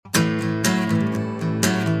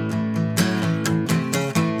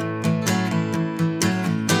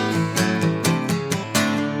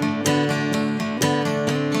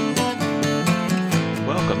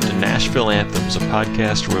Nashville Anthems, a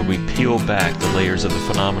podcast where we peel back the layers of the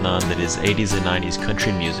phenomenon that is 80s and 90s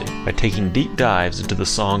country music by taking deep dives into the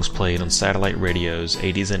songs played on satellite radio's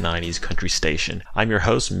 80s and 90s country station. I'm your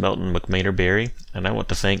host, Melton McMainer-Berry, and I want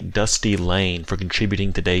to thank Dusty Lane for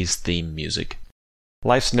contributing today's theme music.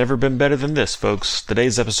 Life's never been better than this, folks.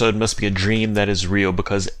 Today's episode must be a dream that is real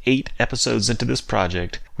because 8 episodes into this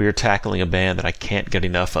project, we are tackling a band that I can't get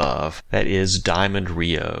enough of. That is Diamond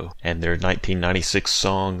Rio and their 1996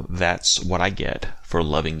 song, That's What I Get for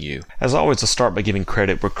Loving You. As always, I'll start by giving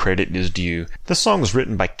credit where credit is due. This song was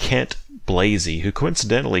written by Kent Blasey, who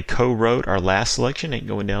coincidentally co-wrote our last selection, Ain't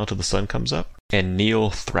Going Down Till the Sun Comes Up, and Neil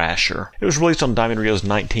Thrasher. It was released on Diamond Rio's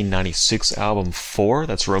 1996 album 4,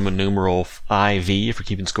 that's Roman numeral IV if you're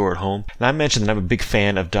keeping score at home. And I mentioned that I'm a big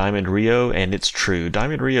fan of Diamond Rio, and it's true.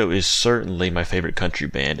 Diamond Rio is certainly my favorite country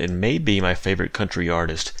band, and maybe my favorite country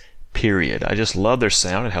artist, period. I just love their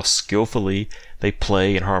sound and how skillfully they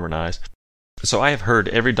play and harmonize. So I have heard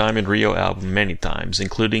every Diamond Rio album many times,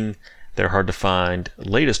 including their hard-to-find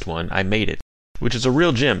latest one, I Made It, which is a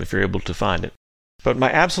real gem if you're able to find it. But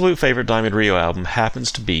my absolute favorite Diamond Rio album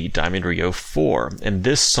happens to be Diamond Rio 4, and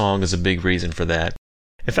this song is a big reason for that.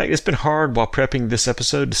 In fact, it's been hard while prepping this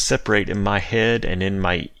episode to separate in my head and in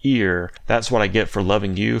my ear That's What I Get for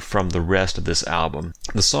Loving You from the rest of this album.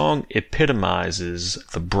 The song epitomizes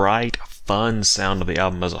the bright, fun sound of the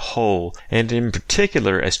album as a whole, and in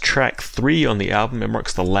particular as track 3 on the album, it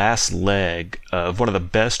marks the last leg of one of the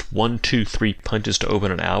best 1-2-3 punches to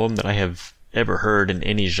open an album that I have ever heard in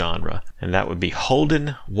any genre, and that would be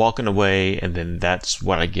Holden, Walking Away, and then That's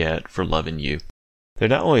What I Get for Loving You. They're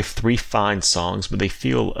not only 3 fine songs, but they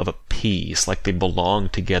feel of a piece, like they belong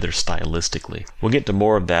together stylistically. We'll get to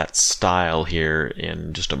more of that style here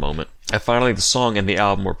in just a moment. And finally, the song and the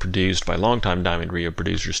album were produced by longtime Diamond Rio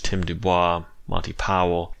producers Tim Dubois, Monty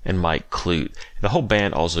Powell, and Mike Clute. The whole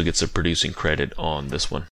band also gets a producing credit on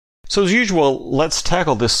this one. So as usual, let's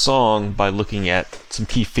tackle this song by looking at some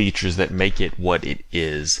key features that make it what it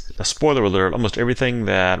is. Now, spoiler alert, almost everything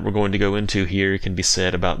that we're going to go into here can be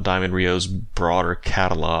said about Diamond Rio's broader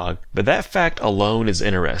catalog, but that fact alone is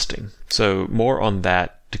interesting. So more on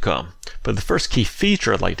that to come. But the first key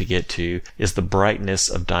feature I'd like to get to is the brightness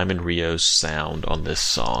of Diamond Rio's sound on this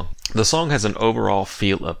song. The song has an overall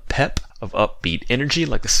feel of pep, of upbeat energy,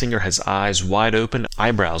 like the singer has eyes wide open,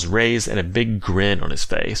 eyebrows raised, and a big grin on his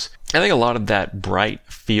face. I think a lot of that bright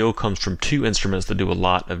feel comes from 2 instruments that do a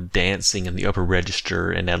lot of dancing in the upper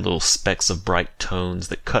register and add little specks of bright tones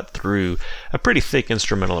that cut through a pretty thick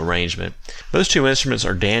instrumental arrangement. Those 2 instruments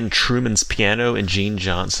are Dan Truman's piano and Gene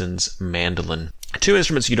Johnson's mandolin. 2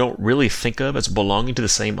 instruments you don't really think of as belonging to the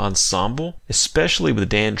same ensemble, especially with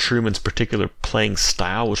Dan Truman's particular playing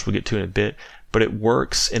style, which we'll get to in a bit, but it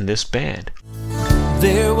works in this band.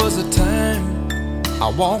 There was a time I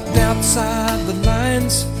walked outside the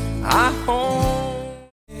lines, I hold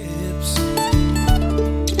hips.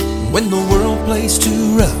 When the world plays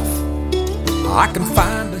too rough, I can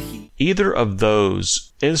find a heat. Either of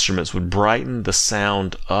those instruments would brighten the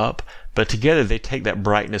sound up, but together they take that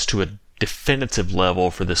brightness to a definitive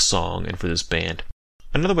level for this song and for this band.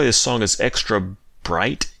 Another way this song is extra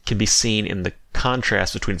bright can be seen in the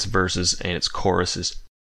contrast between its verses and its choruses.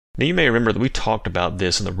 Now you may remember that we talked about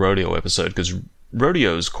this in the Rodeo episode because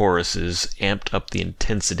Rodeo's choruses amped up the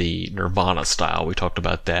intensity Nirvana style. We talked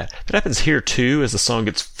about that. That happens here too as the song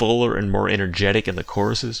gets fuller and more energetic in the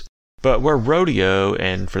choruses. But where Rodeo,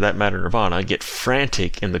 and for that matter Nirvana, get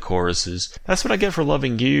frantic in the choruses, That's What I Get for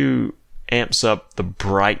Loving You amps up the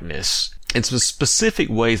brightness. In some specific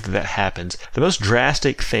ways that happens, the most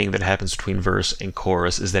drastic thing that happens between verse and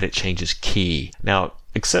chorus is that it changes key. Now,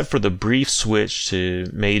 except for the brief switch to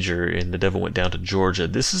major in The Devil Went Down to Georgia,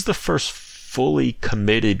 this is the first fully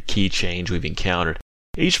committed key change we've encountered.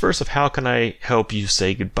 Each verse of How Can I Help You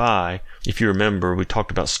Say Goodbye, if you remember, we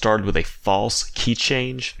talked about started with a false key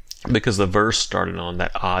change because the verse started on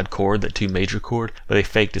that odd chord, that 2 major chord, but they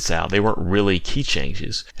faked us out. They weren't really key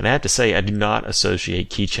changes. And I have to say, I do not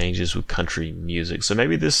associate key changes with country music. So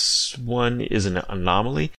maybe this one is an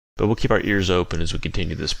anomaly, but we'll keep our ears open as we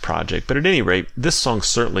continue this project. But at any rate, this song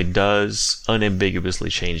certainly does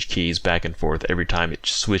unambiguously change keys back and forth every time it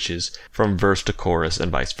switches from verse to chorus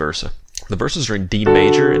and vice versa. The verses are in D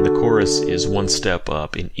major and the chorus is 1 step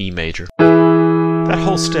up in E major. That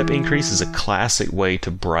whole step increase is a classic way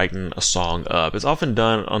to brighten a song up. It's often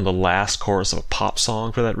done on the last chorus of a pop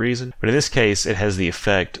song for that reason, but in this case it has the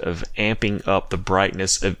effect of amping up the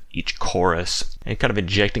brightness of each chorus and kind of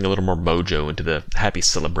injecting a little more mojo into the happy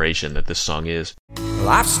celebration that this song is.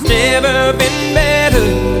 Life's never been better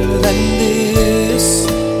than this.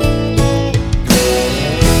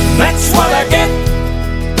 That's what I get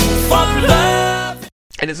for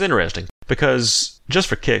And it's interesting because, just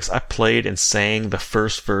for kicks, I played and sang the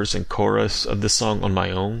first verse and chorus of this song on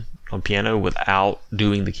my own on piano without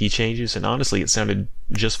doing the key changes, and honestly it sounded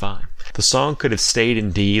just fine. The song could have stayed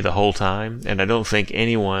in D the whole time, and I don't think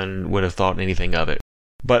anyone would have thought anything of it.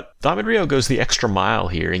 But Diamond Rio goes the extra mile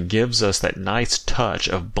here and gives us that nice touch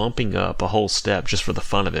of bumping up a whole step just for the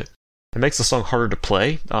fun of it. It makes the song harder to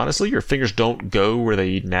play. Honestly, your fingers don't go where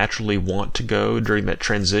they naturally want to go during that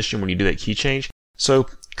transition when you do that key change. So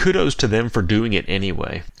kudos to them for doing it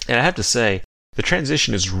anyway. And I have to say, the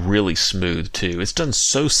transition is really smooth too. It's done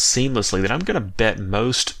so seamlessly that I'm going to bet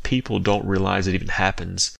most people don't realize it even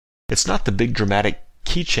happens. It's not the big dramatic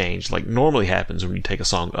key change like normally happens when you take a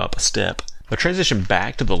song up a step. The transition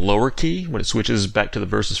back to the lower key, when it switches back to the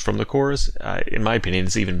verses from the chorus, in my opinion,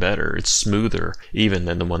 it's even better. It's smoother even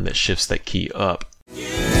than the one that shifts that key up.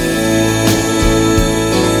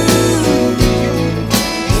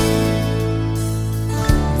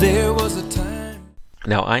 There was a time.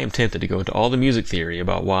 Now, I am tempted to go into all the music theory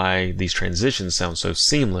about why these transitions sound so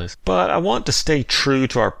seamless, but I want to stay true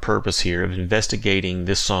to our purpose here of investigating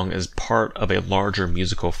this song as part of a larger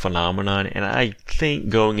musical phenomenon, and I think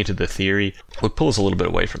going into the theory would pull us a little bit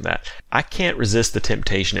away from that. I can't resist the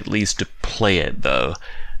temptation at least to play it, though.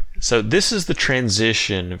 So this is the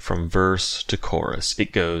transition from verse to chorus.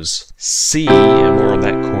 It goes C, and more on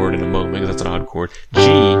that chord in a moment because that's an odd chord,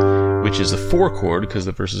 G, which is a 4 chord because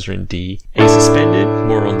the verses are in D, A suspended,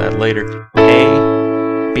 more on that later,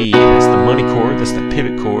 A, B, that's the money chord, that's the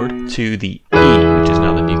pivot chord, to the E, which is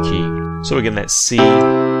now the new key. So again, that's C,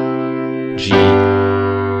 G,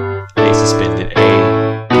 A suspended,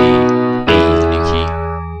 A, B, E, the new key.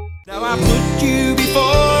 Now I put you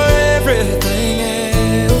before everything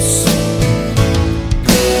else.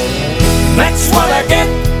 That's what I get.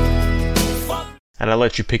 And I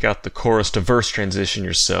let you pick out the chorus to verse transition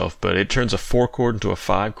yourself, but it turns a 4 chord into a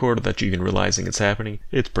 5 chord without you even realizing it's happening.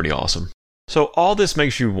 It's pretty awesome. So all this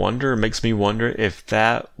makes me wonder if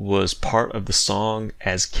that was part of the song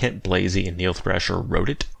as Kent Blasey and Neil Thrasher wrote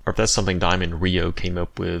it, or if that's something Diamond Rio came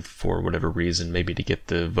up with for whatever reason, maybe to get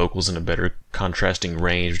the vocals in a better contrasting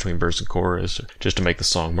range between verse and chorus, or just to make the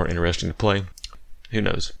song more interesting to play. Who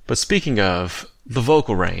knows? But speaking of, the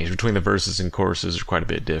vocal range between the verses and choruses are quite a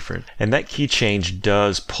bit different, and that key change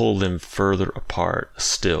does pull them further apart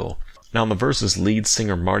still. Now, in the verses, lead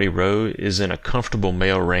singer Marty Rowe is in a comfortable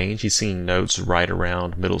male range. He's singing notes right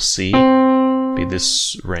around middle C, be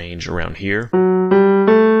this range around here.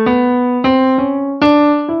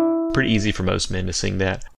 Pretty easy for most men to sing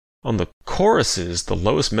that. On the choruses, the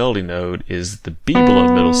lowest melody note is the B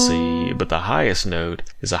below middle C, but the highest note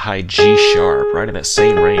is a high G sharp, right in that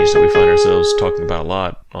same range that we find ourselves talking about a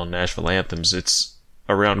lot on Nashville Anthems. It's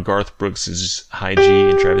around Garth Brooks' high G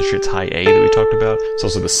and Travis Tritt's high A that we talked about. It's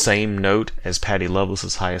also the same note as Patti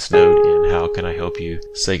Loveless's highest note in How Can I Help You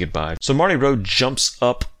Say Goodbye. So Marty Rowe jumps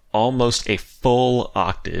up almost a full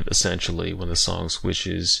octave, essentially, when the song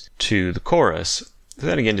switches to the chorus.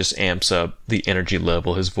 That again just amps up the energy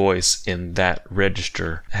level. His voice in that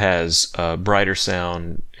register has a brighter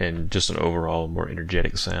sound and just an overall more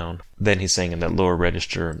energetic sound than he's saying in that lower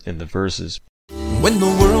register in the verses. When the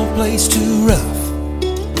world plays too rough,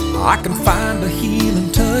 I can find a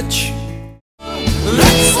healing touch.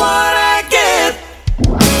 That's what I get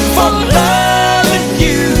for loving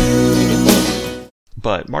you.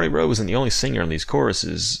 But Marty Rowe isn't the only singer on these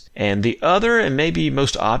choruses, and the other and maybe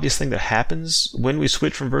most obvious thing that happens when we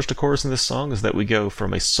switch from verse to chorus in this song is that we go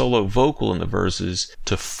from a solo vocal in the verses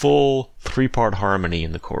to full 3-part harmony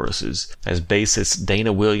in the choruses, as bassist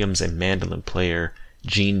Dana Williams and mandolin player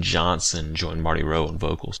Gene Johnson joined Marty Rowe on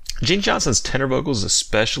vocals. Gene Johnson's tenor vocals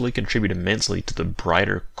especially contribute immensely to the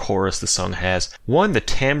brighter chorus the song has. One, the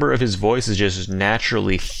timbre of his voice is just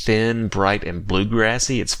naturally thin, bright, and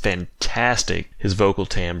bluegrassy. It's fantastic, his vocal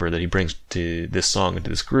timbre that he brings to this song and to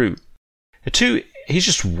this group. And two, he's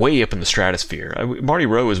just way up in the stratosphere. Marty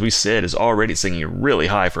Rowe, as we said, is already singing really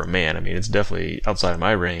high for a man. I mean, it's definitely outside of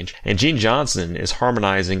my range. And Gene Johnson is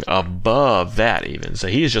harmonizing above that even. So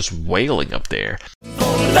he is just wailing up there.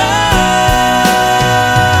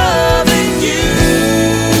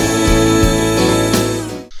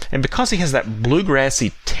 And because he has that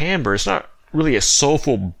bluegrassy timbre, it's not really a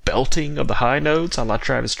soulful belting of the high notes a la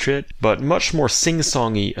Travis Tritt, but much more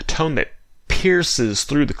sing-songy, a tone that pierces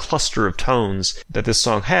through the cluster of tones that this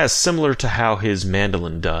song has, similar to how his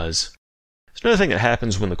mandolin does. There's another thing that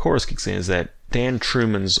happens when the chorus kicks in is that Dan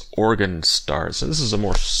Truman's organ starts. So this is a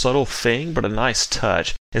more subtle thing, but a nice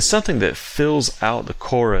touch. It's something that fills out the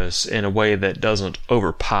chorus in a way that doesn't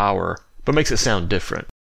overpower, but makes it sound different.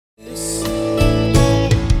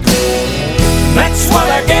 That's what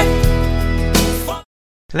I get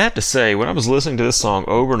And I have to say, when I was listening to this song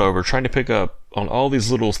over and over, trying to pick up on all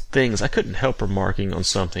these little things, I couldn't help remarking on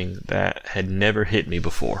something that had never hit me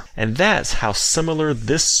before. And that's how similar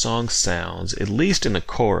this song sounds, at least in the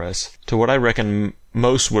chorus, to what I reckon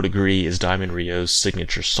most would agree is Diamond Rio's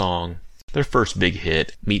signature song, their first big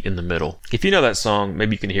hit, Meet in the Middle. If you know that song,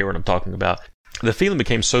 maybe you can hear what I'm talking about. The feeling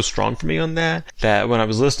became so strong for me on that when I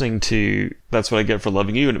was listening to That's What I Get for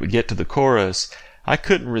Loving You and it would get to the chorus, I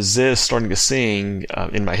couldn't resist starting to sing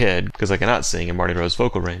in my head, because I cannot sing in Marty Rowe's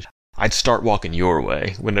vocal range. I'd start walking your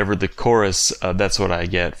way whenever the chorus, That's What I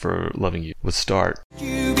Get for Loving You, would start.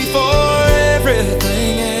 You before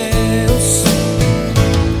everything else.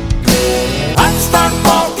 I'd start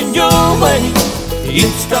walking your way.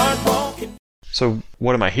 You'd start walking. So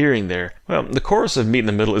what am I hearing there? Well, the chorus of Meet in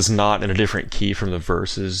the Middle is not in a different key from the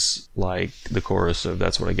verses like the chorus of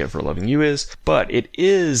That's What I Get for Loving You is, but it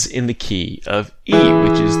is in the key of E,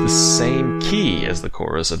 which is the same key as the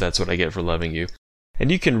chorus of That's What I Get for Loving You. And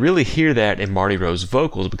you can really hear that in Marty Rowe's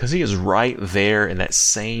vocals because he is right there in that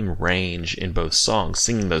same range in both songs,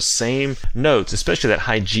 singing those same notes, especially that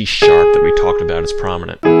high G sharp that we talked about as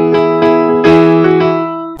prominent.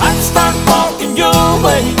 I'd start walking your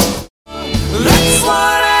way. That's what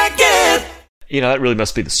I get. You know, that really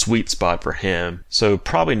must be the sweet spot for him. So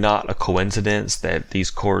probably not a coincidence that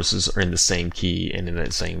these choruses are in the same key and in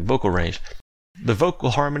that same vocal range. The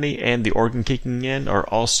vocal harmony and the organ kicking in are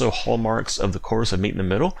also hallmarks of the chorus of Meet in the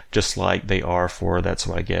Middle, just like they are for That's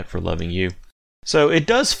What I Get for Loving You. So it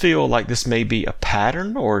does feel like this may be a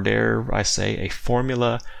pattern, or dare I say, a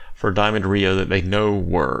formula for Diamond Rio that they know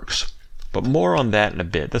works. But more on that in a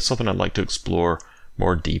bit. That's something I'd like to explore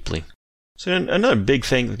more deeply. So another big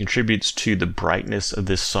thing that contributes to the brightness of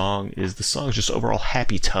this song is the song's just overall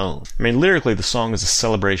happy tone. I mean, lyrically, the song is a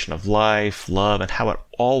celebration of life, love, and how it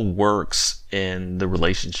all works in the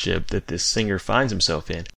relationship that this singer finds himself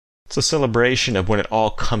in. It's a celebration of when it all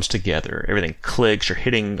comes together. Everything clicks, you're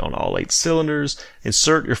hitting on all 8 cylinders.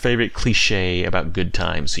 Insert your favorite cliche about good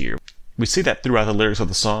times here. We see that throughout the lyrics of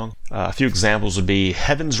the song. A few examples would be,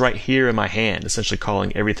 heaven's right here in my hand, essentially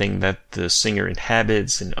calling everything that the singer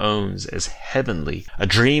inhabits and owns as heavenly. A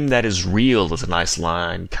dream that is real is a nice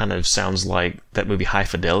line. Kind of sounds like that movie High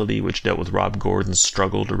Fidelity, which dealt with Rob Gordon's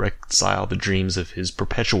struggle to reconcile the dreams of his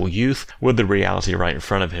perpetual youth with the reality right in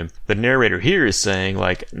front of him. The narrator here is saying,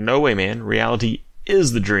 like, no way, man, reality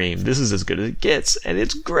is the dream. This is as good as it gets, and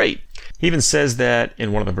it's great. He even says that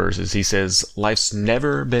in one of the verses. He says, life's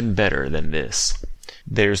never been better than this.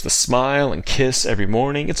 There's the smile and kiss every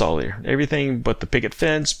morning. It's all there. Everything but the picket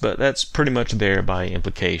fence, but that's pretty much there by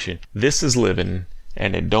implication. This is living,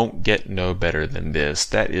 and it don't get no better than this.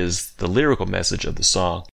 That is the lyrical message of the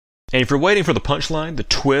song. And if you're waiting for the punchline, the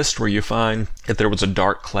twist where you find that there was a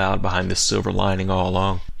dark cloud behind this silver lining all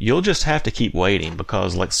along, you'll just have to keep waiting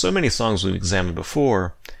because, like so many songs we've examined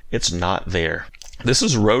before, it's not there. This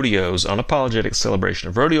is Rodeo's unapologetic celebration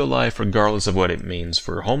of rodeo life, regardless of what it means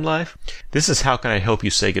for home life. This is How Can I Help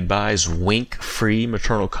You Say Goodbye's wink-free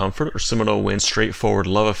maternal comfort, or Seminole Wind's straightforward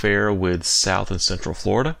love affair with South and Central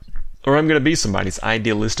Florida. Or I'm Gonna Be Somebody's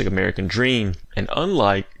idealistic American dream, and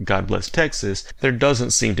unlike God Bless Texas, there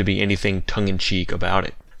doesn't seem to be anything tongue-in-cheek about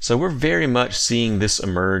it. So we're very much seeing this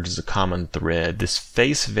emerge as a common thread, this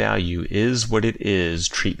face value is what it is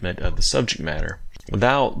treatment of the subject matter,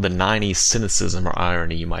 without the 90s cynicism or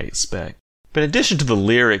irony you might expect. But in addition to the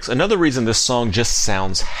lyrics, another reason this song just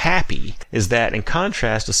sounds happy is that in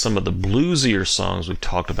contrast to some of the bluesier songs we've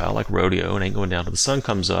talked about, like Rodeo and Ain't Going Down Till the Sun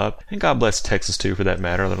Comes Up, and God Bless Texas too for that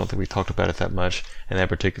matter, I don't think we talked about it that much in that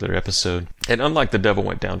particular episode. And unlike The Devil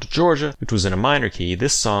Went Down to Georgia, which was in a minor key,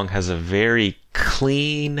 this song has a very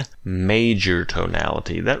clean major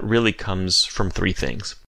tonality. That really comes from 3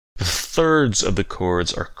 things. The thirds of the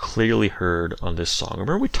chords are clearly heard on this song.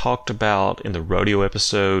 Remember we talked about in the Rodeo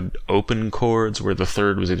episode open chords where the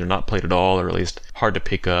third was either not played at all or at least hard to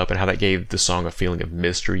pick up, and how that gave the song a feeling of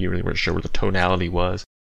mystery. You really weren't sure what the tonality was.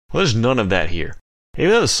 Well, there's none of that here.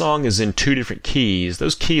 Even though the song is in 2 different keys,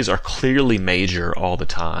 those keys are clearly major all the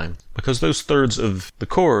time. Because those thirds of the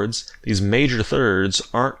chords, these major thirds,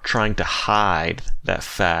 aren't trying to hide that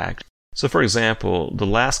fact. So for example, the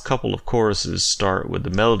last couple of choruses start with the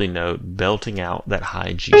melody note belting out that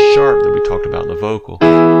high G sharp that we talked about in the vocal.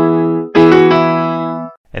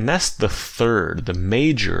 And that's the third, the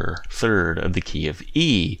major third of the key of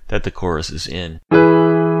E that the chorus is in.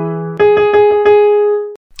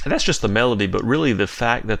 And that's just the melody, but really the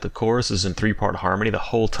fact that the chorus is in 3-part harmony the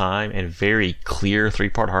whole time, and very clear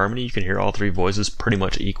 3-part harmony, you can hear all 3 voices pretty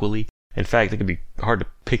much equally. In fact, it can be hard to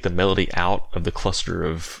pick the melody out of the cluster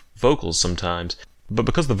of vocals sometimes. But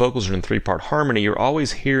because the vocals are in 3-part harmony, you're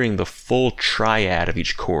always hearing the full triad of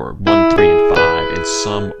each chord, 1, 3, and 5, in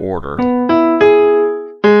some order.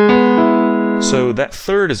 So that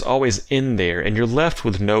third is always in there, and you're left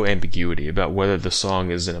with no ambiguity about whether the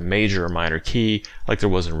song is in a major or minor key, like there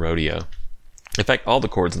was in Rodeo. In fact, all the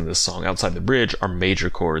chords in this song, outside the bridge, are major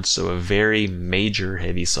chords, so a very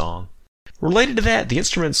major-heavy song. Related to that, the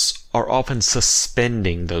instruments are often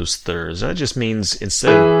suspending those thirds. That just means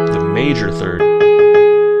instead of the major third,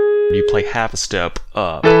 you play half a step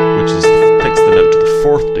up, which takes the note to the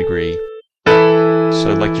 4th degree.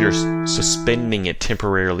 So like you're suspending it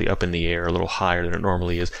temporarily up in the air a little higher than it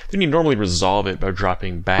normally is. Then you normally resolve it by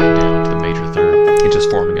dropping back down to the major third and just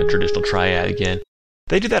forming a traditional triad again.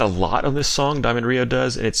 They do that a lot on this song, Diamond Rio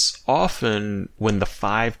does, and it's often when the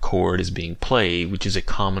 5 chord is being played, which is a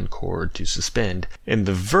common chord to suspend. In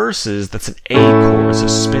the verses, that's an A chord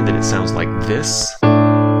suspended. It sounds like this,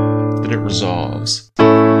 then it resolves.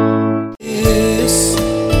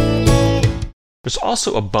 There's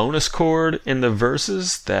also a bonus chord in the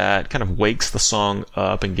verses that kind of wakes the song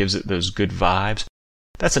up and gives it those good vibes.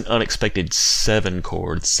 That's an unexpected 7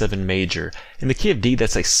 chord, 7 major. In the key of D,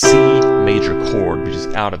 that's a C major chord, which is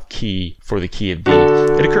out of key for the key of D.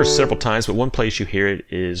 It occurs several times, but one place you hear it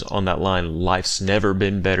is on that line, "Life's never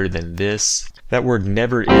been better than this." That word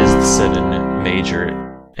never is the 7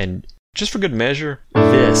 major, and just for good measure,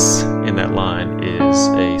 this in that line is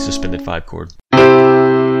a suspended 5 chord.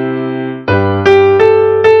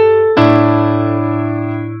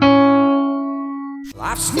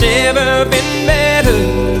 Life's never been better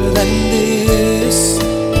than this.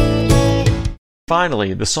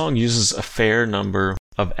 Finally, the song uses a fair number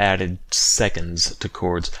of added seconds to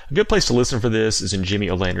chords. A good place to listen for this is in Jimmy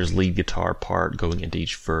Olander's lead guitar part going into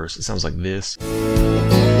each verse. It sounds like this.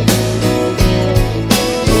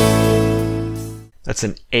 That's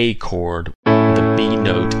an A chord with a B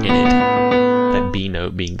note in it. That B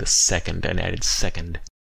note being the second, an added second.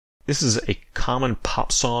 This is a common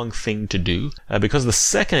pop song thing to do because the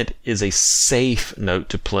second is a safe note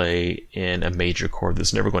to play in a major chord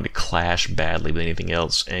that's never going to clash badly with anything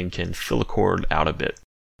else and can fill a chord out a bit.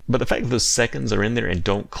 But the fact that those seconds are in there and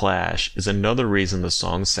don't clash is another reason the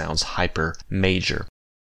song sounds hyper major.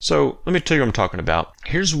 So let me tell you what I'm talking about.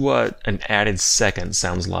 Here's what an added second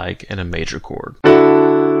sounds like in a major chord.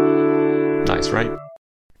 Nice, right?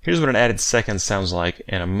 Here's what an added second sounds like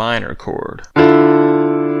in a minor chord.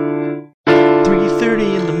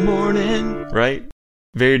 3:30 in the morning, right?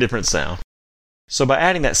 Very different sound. So by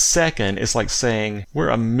adding that second, it's like saying we're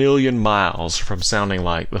a million miles from sounding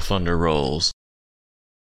like the thunder rolls.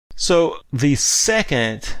 So the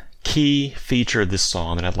second key feature of this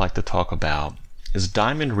song that I'd like to talk about is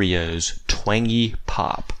Diamond Rio's twangy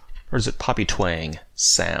pop, or is it poppy twang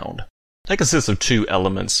sound? That consists of 2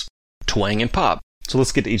 elements, twang and pop. So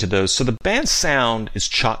let's get to each of those. So the band's sound is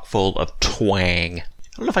chock full of twang.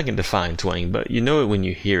 I don't know if I can define twang, but you know it when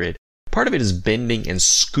you hear it. Part of it is bending and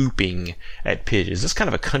scooping at pitches. It's kind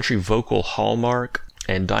of a country vocal hallmark,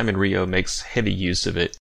 and Diamond Rio makes heavy use of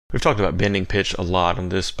it. We've talked about bending pitch a lot on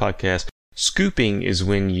this podcast. Scooping is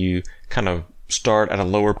when you kind of start at a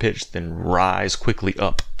lower pitch, then rise quickly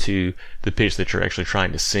up to the pitch that you're actually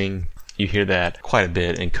trying to sing. You hear that quite a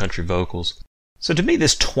bit in country vocals. So to me,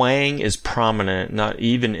 this twang is prominent not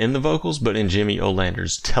even in the vocals, but in Jimmy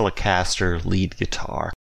Olander's Telecaster lead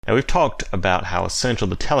guitar. Now, we've talked about how essential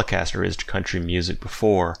the Telecaster is to country music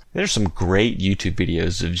before. There's some great YouTube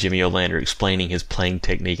videos of Jimmy Olander explaining his playing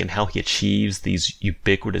technique and how he achieves these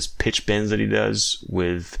ubiquitous pitch bends that he does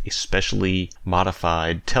with a specially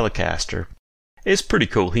modified Telecaster. It's pretty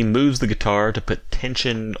cool. He moves the guitar to put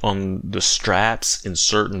tension on the straps in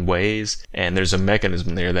certain ways, and there's a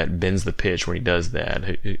mechanism there that bends the pitch when he does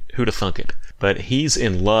that. Who'd have thunk it? But he's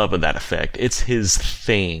in love with that effect. It's his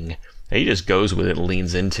thing. He just goes with it and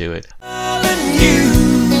leans into it.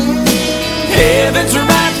 Heaven's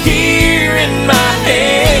right here in my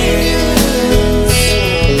hands.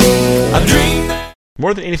 I dream that.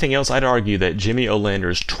 More than anything else, I'd argue that Jimmy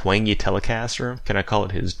Olander's twangy Telecaster, can I call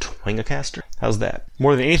it his twangacaster? How's that?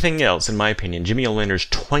 More than anything else, in my opinion, Jimmy Olander's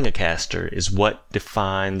twangacaster is what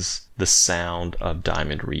defines the sound of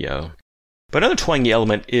Diamond Rio. But another twangy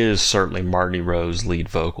element is certainly Marty Rowe's lead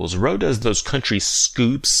vocals. Rowe does those country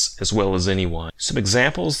scoops as well as anyone. Some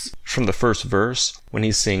examples from the first verse, when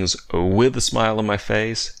he sings "With a Smile on My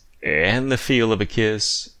Face," and "The Feel of a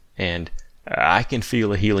Kiss," and "I Can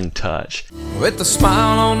Feel a Healing Touch." With a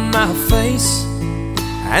smile on my face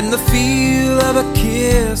and the feel of a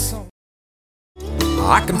kiss,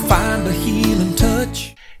 I can find a healing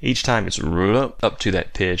touch. Each time it's up to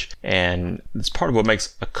that pitch, and it's part of what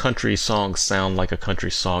makes a country song sound like a country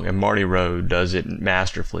song, and Marty Rowe does it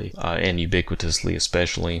masterfully and ubiquitously,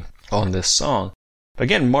 especially on this song.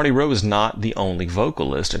 Again, Marty Rowe is not the only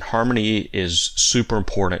vocalist, and harmony is super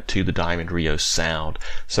important to the Diamond Rio sound.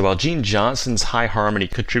 So while Gene Johnson's high harmony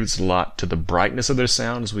contributes a lot to the brightness of their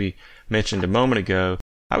sound, as we mentioned a moment ago,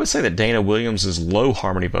 I would say that Dana Williams' low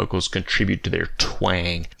harmony vocals contribute to their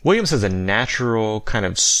twang. Williams has a natural, kind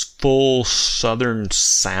of full southern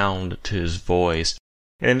sound to his voice,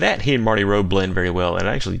 and in that he and Marty Rowe blend very well, and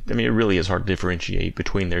actually, it really is hard to differentiate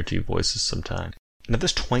between their two voices sometimes. Now,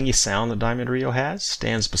 this twangy sound that Diamond Rio has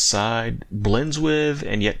stands beside, blends with,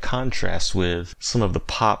 and yet contrasts with some of the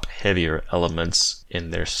pop heavier elements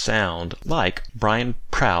in their sound, like Brian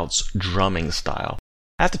Prout's drumming style.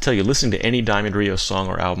 I have to tell you, listening to any Diamond Rio song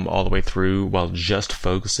or album all the way through while just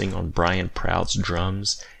focusing on Brian Prout's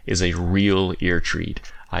drums is a real ear treat.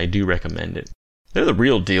 I do recommend it. They're the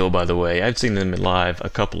real deal, by the way. I've seen them live a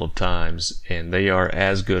couple of times, and they are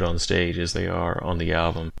as good on stage as they are on the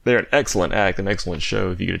album. They're an excellent act, an excellent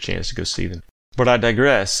show if you get a chance to go see them. But I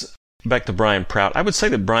digress. Back to Brian Prout. I would say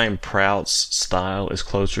that Brian Prout's style is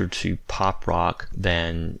closer to pop rock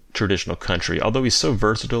than traditional country, although he's so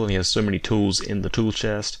versatile and he has so many tools in the tool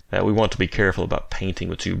chest that we want to be careful about painting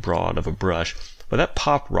with too broad of a brush. But that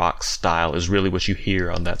pop rock style is really what you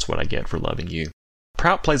hear on That's What I Get for Loving You.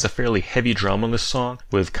 Prout plays a fairly heavy drum on this song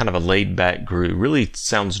with kind of a laid-back groove. Really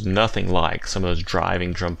sounds nothing like some of those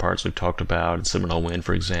driving drum parts we've talked about in Seminole Wind,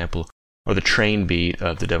 for example, or the train beat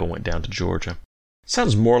of The Devil Went Down to Georgia.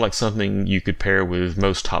 Sounds more like something you could pair with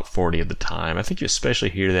most top 40 of the time. I think you especially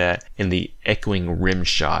hear that in the echoing rim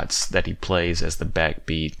shots that he plays as the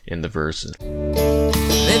backbeat in the verses.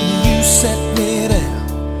 Then you set me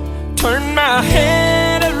down, turn my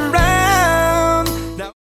head around.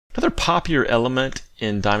 Another popular element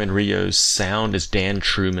in Diamond Rio's sound is Dan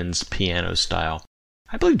Truman's piano style.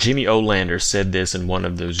 I believe Jimmy Olander said this in one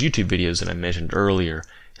of those YouTube videos that I mentioned earlier.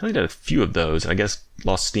 He only did a few of those, and I guess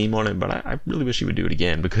lost steam on it, but I really wish he would do it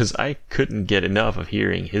again, because I couldn't get enough of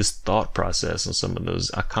hearing his thought process on some of those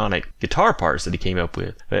iconic guitar parts that he came up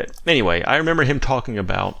with. But anyway, I remember him talking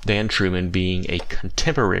about Dan Truman being a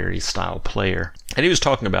contemporary style player. And he was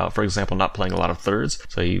talking about, for example, not playing a lot of thirds,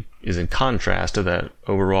 so he is in contrast to that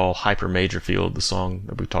overall hyper major feel of the song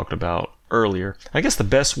that we talked about earlier. I guess the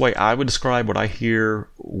best way I would describe what I hear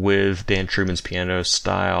with Dan Truman's piano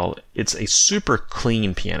style, it's a super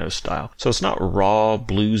clean piano style. So it's not raw,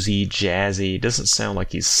 bluesy, jazzy. It doesn't sound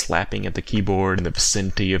like he's slapping at the keyboard in the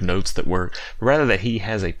vicinity of notes that work, but rather that he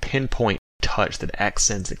has a pinpoint touch that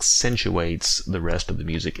accentuates the rest of the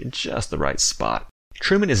music in just the right spot.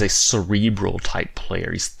 Truman is a cerebral type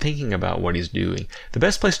player. He's thinking about what he's doing. The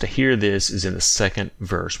best place to hear this is in the second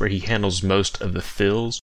verse, where he handles most of the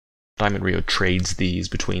fills. Diamond Rio trades these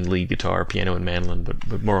between lead guitar, piano, and mandolin,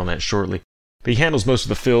 but more on that shortly. But he handles most of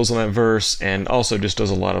the fills on that verse, and also just does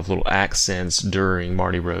a lot of little accents during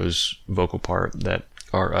Marty Rowe's vocal part that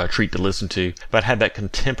are a treat to listen to, but had that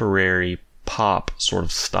contemporary pop sort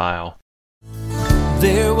of style.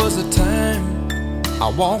 There was a time I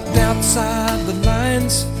walked outside the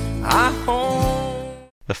lines I hold.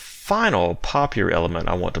 The final popular element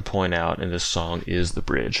I want to point out in this song is the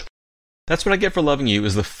bridge. That's What I Get for Loving You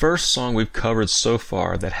is the first song we've covered so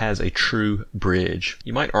far that has a true bridge.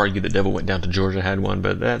 You might argue The Devil Went Down to Georgia had one,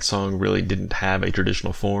 but that song really didn't have a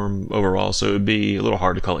traditional form overall, so it would be a little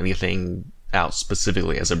hard to call anything out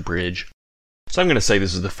specifically as a bridge. So I'm going to say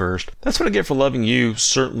this is the first. That's What I Get for Loving You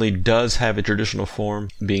certainly does have a traditional form,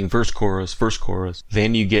 being verse, chorus.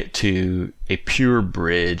 Then you get to a pure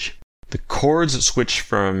bridge. The chords switch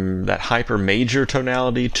from that hyper major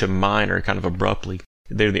tonality to minor kind of abruptly.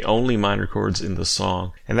 They're the only minor chords in the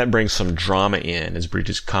song, and that brings some drama in, as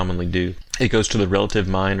bridges commonly do. It goes to the relative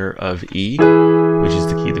minor of E, which is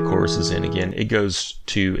the key the chorus is in. Again, it goes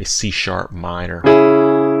to a C sharp minor.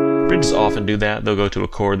 Bridges often do that. They'll go to a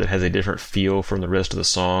chord that has a different feel from the rest of the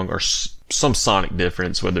song, or some sonic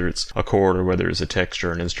difference, whether it's a chord or whether it's a texture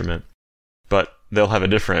or an instrument. But they'll have a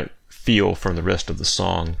different feel from the rest of the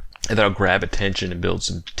song, and that'll grab attention and build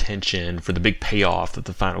some tension for the big payoff that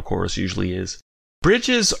the final chorus usually is.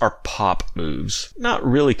 Bridges are pop moves, not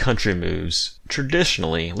really country moves.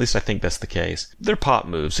 Traditionally, at least I think that's the case, they're pop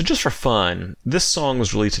moves. So just for fun, this song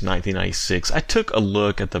was released in 1996. I took a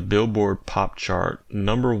look at the Billboard Pop Chart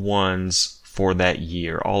number ones for that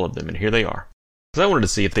year, all of them, and here they are. Because I wanted to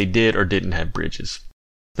see if they did or didn't have bridges.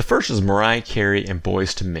 The first is Mariah Carey and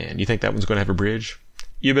Boyz II Men. You think that one's going to have a bridge?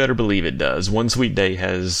 You better believe it does. One Sweet Day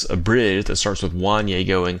has a bridge that starts with Wanya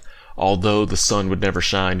going, "Although the sun would never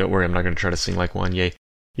shine," don't worry, I'm not going to try to sing like Wanya.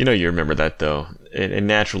 You know you remember that, though. And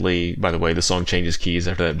naturally, by the way, the song changes keys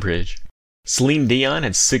after that bridge. Celine Dion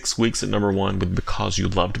had 6 weeks at number 1 with Because You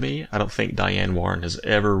Loved Me. I don't think Diane Warren has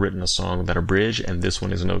ever written a song without a bridge, and this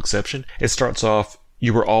one is no exception. It starts off,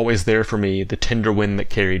 "You were always there for me, the tender wind that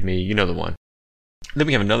carried me." You know the one. Then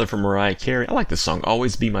we have another from Mariah Carey. I like this song.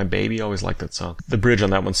 "Always Be My Baby." Always like that song. The bridge on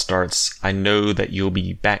that one starts, "I know that you'll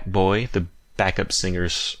be back, boy." The backup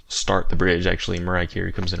singers start the bridge. Actually, Mariah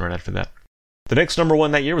Carey comes in right after that. The next number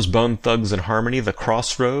 1 that year was Bone Thugs-n-Harmony, "The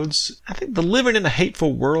Crossroads." I think the "Living in a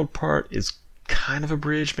Hateful World" part is kind of a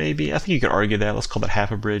bridge, maybe. I think you could argue that. Let's call that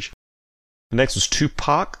half a bridge. The next was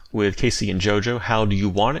Tupac with Casey and JoJo, "How Do You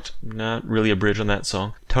Want It?" Not really a bridge on that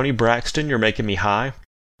song. Toni Braxton, "You're Making Me High."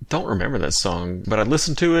 Don't remember that song, but I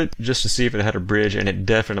listened to it just to see if it had a bridge, and it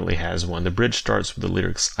definitely has one. The bridge starts with the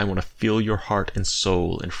lyrics, "I want to feel your heart and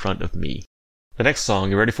soul in front of me." The next song,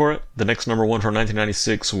 you ready for it? The next number 1 from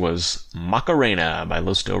 1996 was Macarena by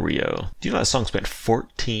Los Del Rio. Do you know that song spent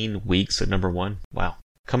 14 weeks at number 1? Wow.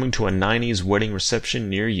 Coming to a 90s wedding reception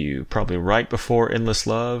near you, probably right before Endless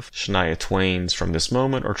Love, Shania Twain's From This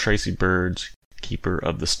Moment, or Tracy Bird's Keeper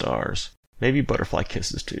of the Stars. Maybe Butterfly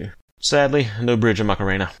Kisses too. Sadly, no bridge in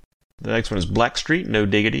Macarena. The next one is Blackstreet, "No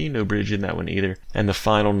Diggity," no bridge in that one either. And the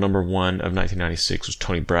final number 1 of 1996 was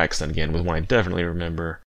Toni Braxton again, with one I definitely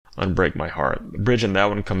remember, "Unbreak My Heart." The bridge in that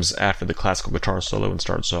one comes after the classical guitar solo and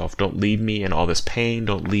starts off, "Don't leave me in all this pain,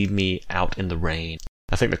 don't leave me out in the rain."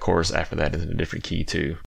 I think the chorus after that is in a different key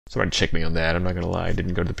too. Somebody check me on that, I'm not going to lie, I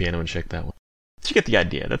didn't go to the piano and check that one. So you get the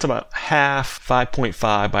idea. That's about half,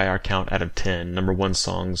 5.5 by our count out of 10 number 1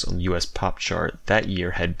 songs on the US pop chart that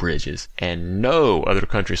year had bridges, and no other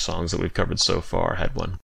country songs that we've covered so far had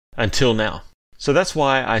one. Until now. So that's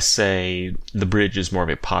why I say the bridge is more of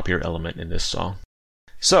a poppier element in this song.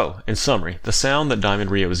 So, in summary, the sound that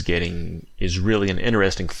Diamond Rio is getting is really an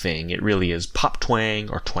interesting thing. It really is pop twang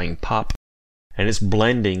or twang pop. And it's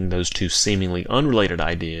blending those two seemingly unrelated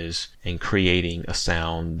ideas and creating a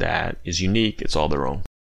sound that is unique. It's all their own.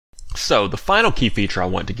 So, the final key feature I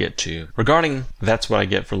want to get to regarding That's What I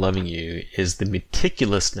Get for Loving You is the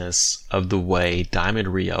meticulousness of the way Diamond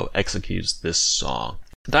Rio executes this song.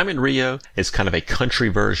 Diamond Rio is kind of a country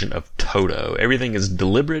version of Toto. Everything is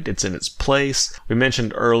deliberate, it's in its place. We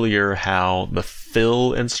mentioned earlier how the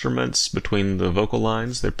fill instruments between the vocal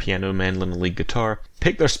lines, their piano, mandolin, and lead guitar,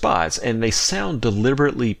 pick their spots, and they sound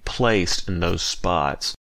deliberately placed in those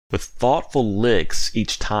spots, with thoughtful licks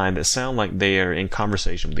each time that sound like they are in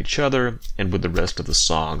conversation with each other and with the rest of the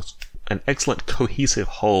songs. An excellent cohesive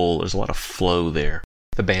whole. There's a lot of flow there.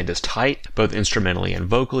 The band is tight, both instrumentally and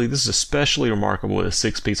vocally. This is especially remarkable with a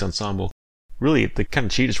 6-piece ensemble. Really, the kind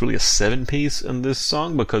of cheat is really a 7-piece in this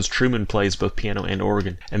song because Truman plays both piano and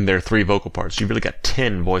organ, and there are 3 vocal parts. You've really got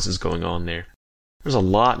 10 voices going on there. There's a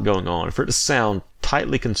lot going on. For it to sound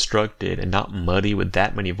tightly constructed and not muddy with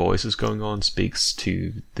that many voices going on speaks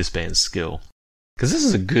to this band's skill. Because this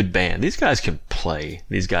is a good band. These guys can play.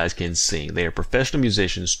 These guys can sing. They are professional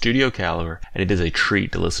musicians, studio caliber, and it is a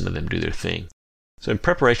treat to listen to them do their thing. So in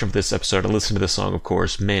preparation for this episode, I listened to this song, of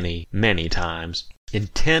course, many, many times. In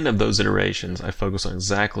 10 of those iterations, I focus on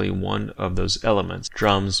exactly one of those elements: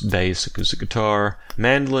 drums, bass, acoustic guitar,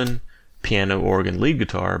 mandolin, piano, organ, lead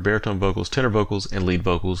guitar, baritone vocals, tenor vocals, and lead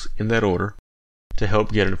vocals in that order to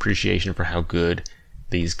help get an appreciation for how good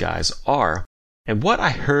these guys are. And what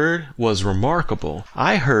I heard was remarkable.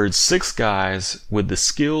 I heard 6 guys with the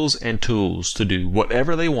skills and tools to do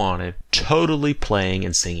whatever they wanted, totally playing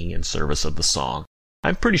and singing in service of the song.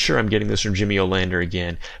 I'm pretty sure I'm getting this from Jimmy Olander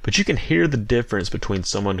again, but you can hear the difference between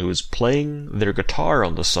someone who is playing their guitar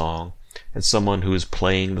on the song and someone who is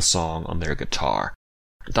playing the song on their guitar.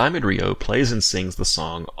 Diamond Rio plays and sings the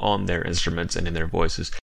song on their instruments and in their voices,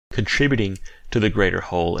 contributing to the greater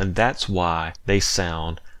whole, and that's why they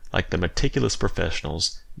sound like the meticulous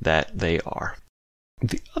professionals that they are.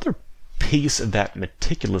 The other piece of that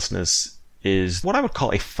meticulousness is what I would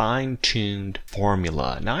call a fine-tuned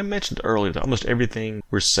formula. Now, I mentioned earlier that almost everything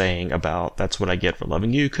we're saying about That's What I Get for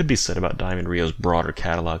Loving You could be said about Diamond Rio's broader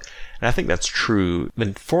catalog, and I think that's true. The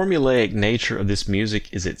formulaic nature of this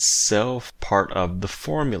music is itself part of the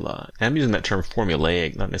formula. And I'm using that term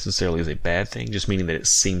formulaic not necessarily as a bad thing, just meaning that it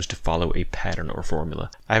seems to follow a pattern or formula.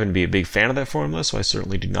 I happen to be a big fan of that formula, so I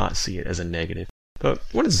certainly do not see it as a negative. But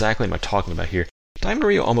what exactly am I talking about here? Diamond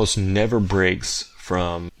Rio almost never breaks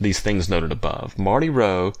from these things noted above. Marty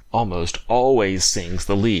Rowe almost always sings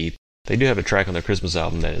the lead. They do have a track on their Christmas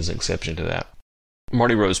album that is an exception to that.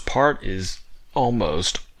 Marty Rowe's part is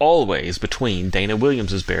almost always between Dana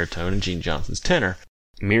Williams' baritone and Gene Johnson's tenor.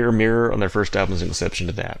 Mirror Mirror on their first album is an exception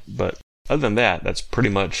to that. But other than that, that's pretty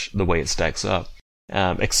much the way it stacks up.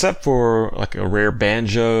 Except for like a rare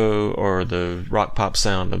banjo or the rock pop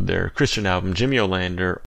sound of their Christian album, Jimmy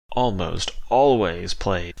Olander almost always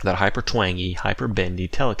played that hyper twangy, hyper bendy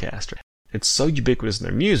Telecaster. It's so ubiquitous in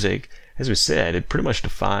their music, as we said, it pretty much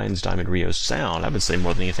defines Diamond Rio's sound, I would say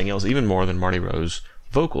more than anything else, even more than Marty Rowe's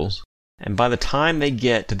vocals. And by the time they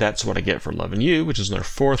get to That's What I Get for Lovin' You, which is their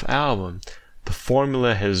fourth album, the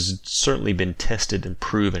formula has certainly been tested and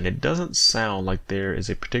proven. It doesn't sound like there is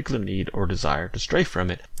a particular need or desire to stray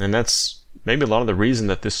from it. And that's maybe a lot of the reason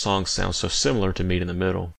that this song sounds so similar to Meet in the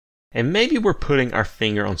Middle. And maybe we're putting our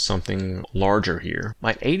finger on something larger here.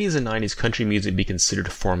 Might 80s and 90s country music be considered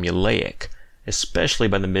formulaic, especially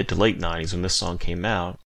by the mid to late 90s when this song came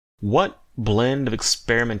out? What blend of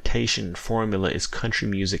experimentation and formula is country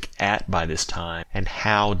music at by this time, and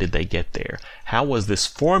how did they get there? How was this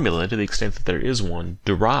formula, to the extent that there is one,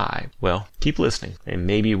 derived? Well, keep listening, and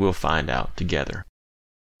maybe we'll find out together.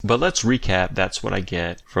 But let's recap That's What I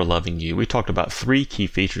Get for Loving You. We talked about 3 key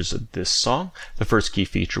features of this song. The first key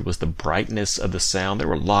feature was the brightness of the sound. There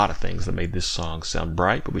were a lot of things that made this song sound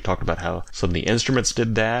bright, but we talked about how some of the instruments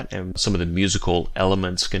did that, and some of the musical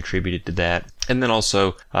elements contributed to that. And then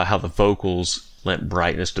also how the vocals lent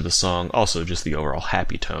brightness to the song, also just the overall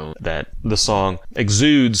happy tone that the song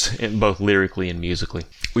exudes in both lyrically and musically.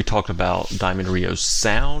 We talked about Diamond Rio's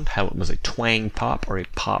sound, how it was a twang pop or a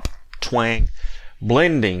pop twang,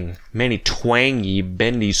 blending many twangy,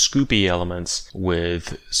 bendy, scoopy elements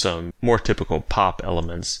with some more typical pop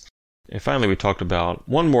elements. And finally, we talked about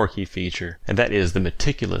one more key feature, and that is the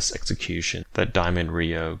meticulous execution that Diamond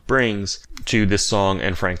Rio brings to this song,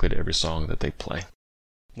 and frankly to every song that they play.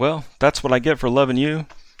 Well, that's what I get for loving you,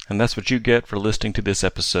 and that's what you get for listening to this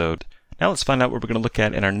episode. Now let's find out what we're going to look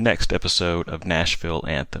at in our next episode of Nashville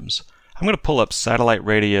Anthems. I'm going to pull up Satellite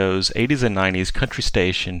Radio's 80s and 90s country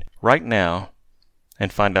station right now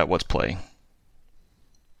and find out what's playing.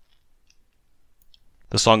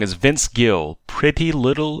 The song is Vince Gill, Pretty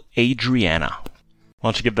Little Adriana. Why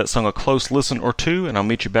don't you give that song a close listen or two, and I'll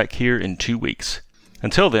meet you back here in 2 weeks.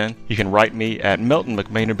 Until then, you can write me at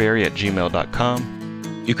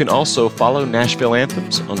meltonmcmanerberry@gmail.com. You can also follow Nashville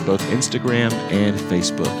Anthems on both Instagram and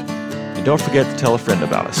Facebook. And don't forget to tell a friend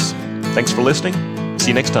about us. Thanks for listening. See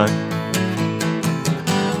you next time.